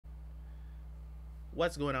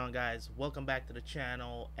What's going on, guys? Welcome back to the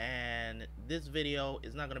channel. And this video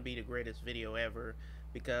is not going to be the greatest video ever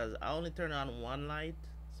because I only turned on one light,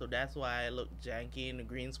 so that's why I look janky in the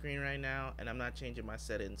green screen right now, and I'm not changing my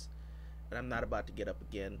settings. And I'm not about to get up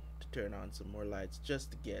again to turn on some more lights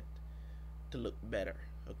just to get to look better.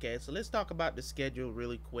 Okay, so let's talk about the schedule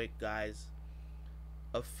really quick, guys.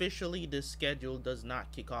 Officially, the schedule does not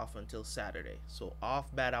kick off until Saturday. So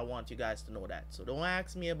off bat, I want you guys to know that. So don't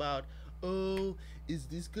ask me about, oh, is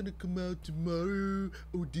this gonna come out tomorrow?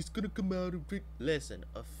 Oh, this gonna come out. Listen,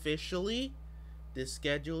 officially, the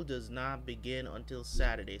schedule does not begin until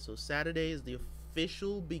Saturday. So Saturday is the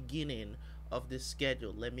official beginning of the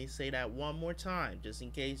schedule. Let me say that one more time, just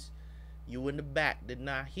in case you in the back did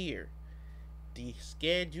not hear. The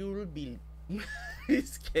schedule be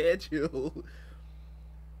schedule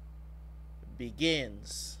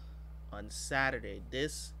begins on Saturday.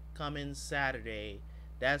 This coming Saturday,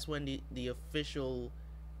 that's when the official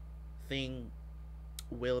thing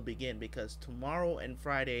will begin, because tomorrow and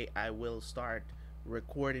Friday I will start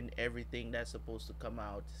recording everything that's supposed to come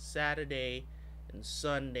out Saturday and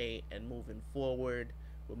Sunday and moving forward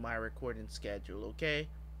with my recording schedule, okay?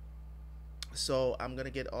 So I'm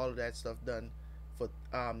gonna get all of that stuff done for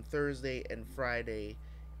Thursday and Friday,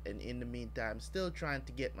 and in the meantime still trying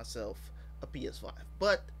to get myself a PS5.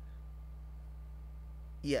 But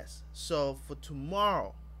yes, so for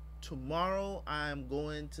tomorrow I'm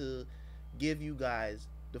going to give you guys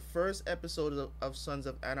the first episode of Sons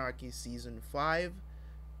of Anarchy season 5,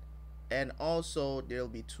 and also there'll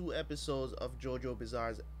be 2 episodes of JoJo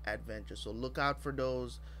Bizarre's Adventure. So look out for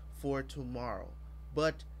those for tomorrow.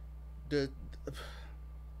 But the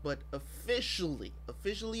but officially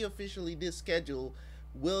this schedule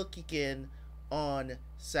will kick in on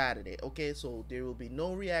Saturday. Okay, so there will be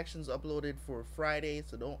no reactions uploaded for Friday,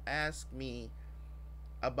 so don't ask me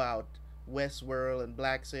about Westworld and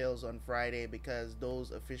Black Sails on Friday, because those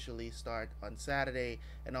officially start on Saturday.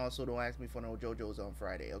 And also don't ask me for no JoJo's on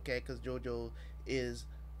Friday, okay? Because JoJo is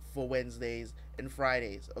for Wednesdays and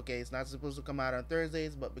Fridays, okay? It's not supposed to come out on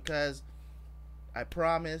Thursdays, but because I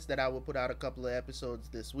promised that I would put out a couple of episodes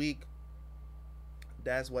this week,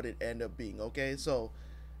 that's what it ended up being, okay? So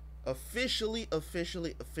officially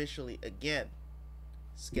again,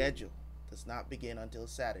 schedule does not begin until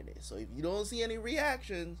Saturday. So if you don't see any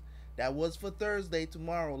reactions that was for Thursday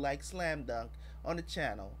tomorrow, like Slam Dunk on the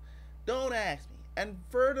channel, don't ask me. And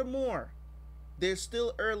furthermore, there's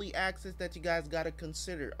still early access that you guys got to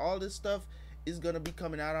consider. All this stuff is going to be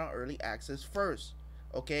coming out on early access first,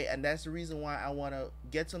 okay? And that's the reason why I want to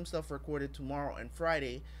get some stuff recorded tomorrow and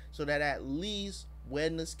Friday, so that at least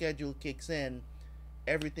when the schedule kicks in,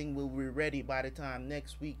 everything will be ready by the time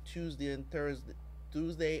next week Tuesday and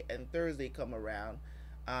Thursday come around.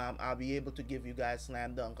 I'll be able to give you guys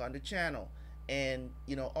Slam Dunk on the channel, and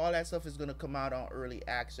you know, all that stuff is going to come out on early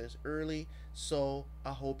access early. So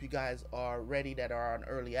I hope you guys are ready that are on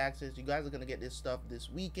early access. You guys are going to get this stuff this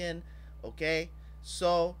weekend, okay?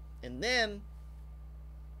 So, and then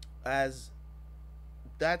as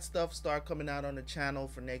that stuff start coming out on the channel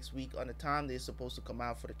for next week on the time they're supposed to come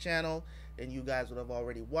out for the channel, and you guys would have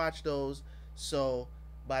already watched those. So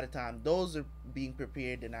by the time those are being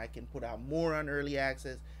prepared, then I can put out more on early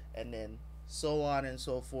access, and then so on and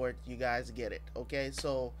so forth. You guys get it, okay?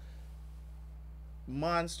 So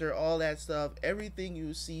Monster, all that stuff, everything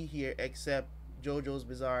you see here except JoJo's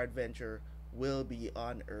Bizarre Adventure will be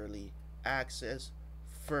on early access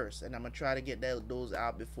first, and I'm gonna try to get those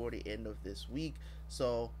out before the end of this week.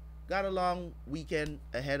 So got a long weekend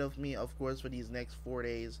ahead of me, of course, for these next 4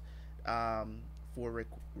 days, for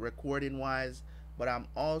recording wise. But I'm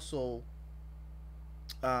also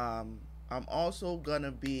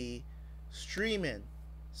gonna be streaming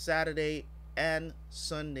Saturday and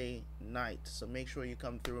Sunday night, so make sure you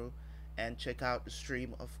come through and check out the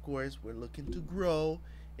stream. Of course, we're looking to grow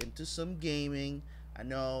into some gaming. I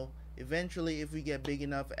know eventually, if we get big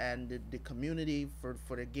enough and the community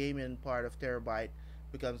for the gaming part of Terabyte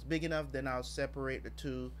becomes big enough, then I'll separate the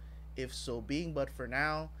two, if so being. But for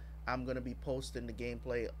now, I'm gonna be posting the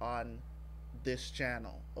gameplay on this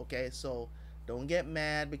channel, okay? So don't get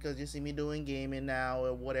mad because you see me doing gaming now,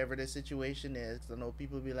 or whatever the situation is. I know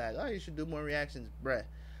people be like, oh, you should do more reactions. Bruh,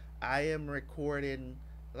 I am recording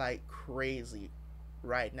like crazy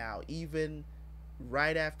right now. Even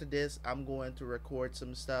right after this, I'm going to record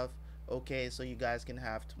some stuff, okay? So you guys can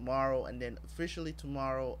have tomorrow, and then officially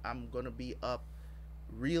tomorrow I'm gonna be up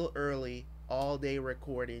real early all day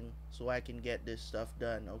recording, so I can get this stuff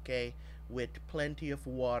done, okay? With plenty of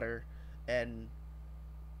water and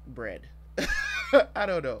bread. I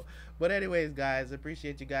don't know. But anyways, guys,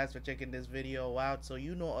 appreciate you guys for checking this video out. So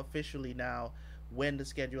you know officially now when the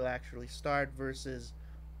schedule actually start versus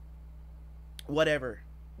whatever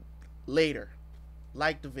later.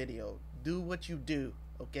 Like the video, do what you do,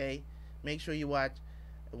 okay? Make sure you watch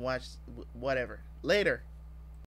whatever later.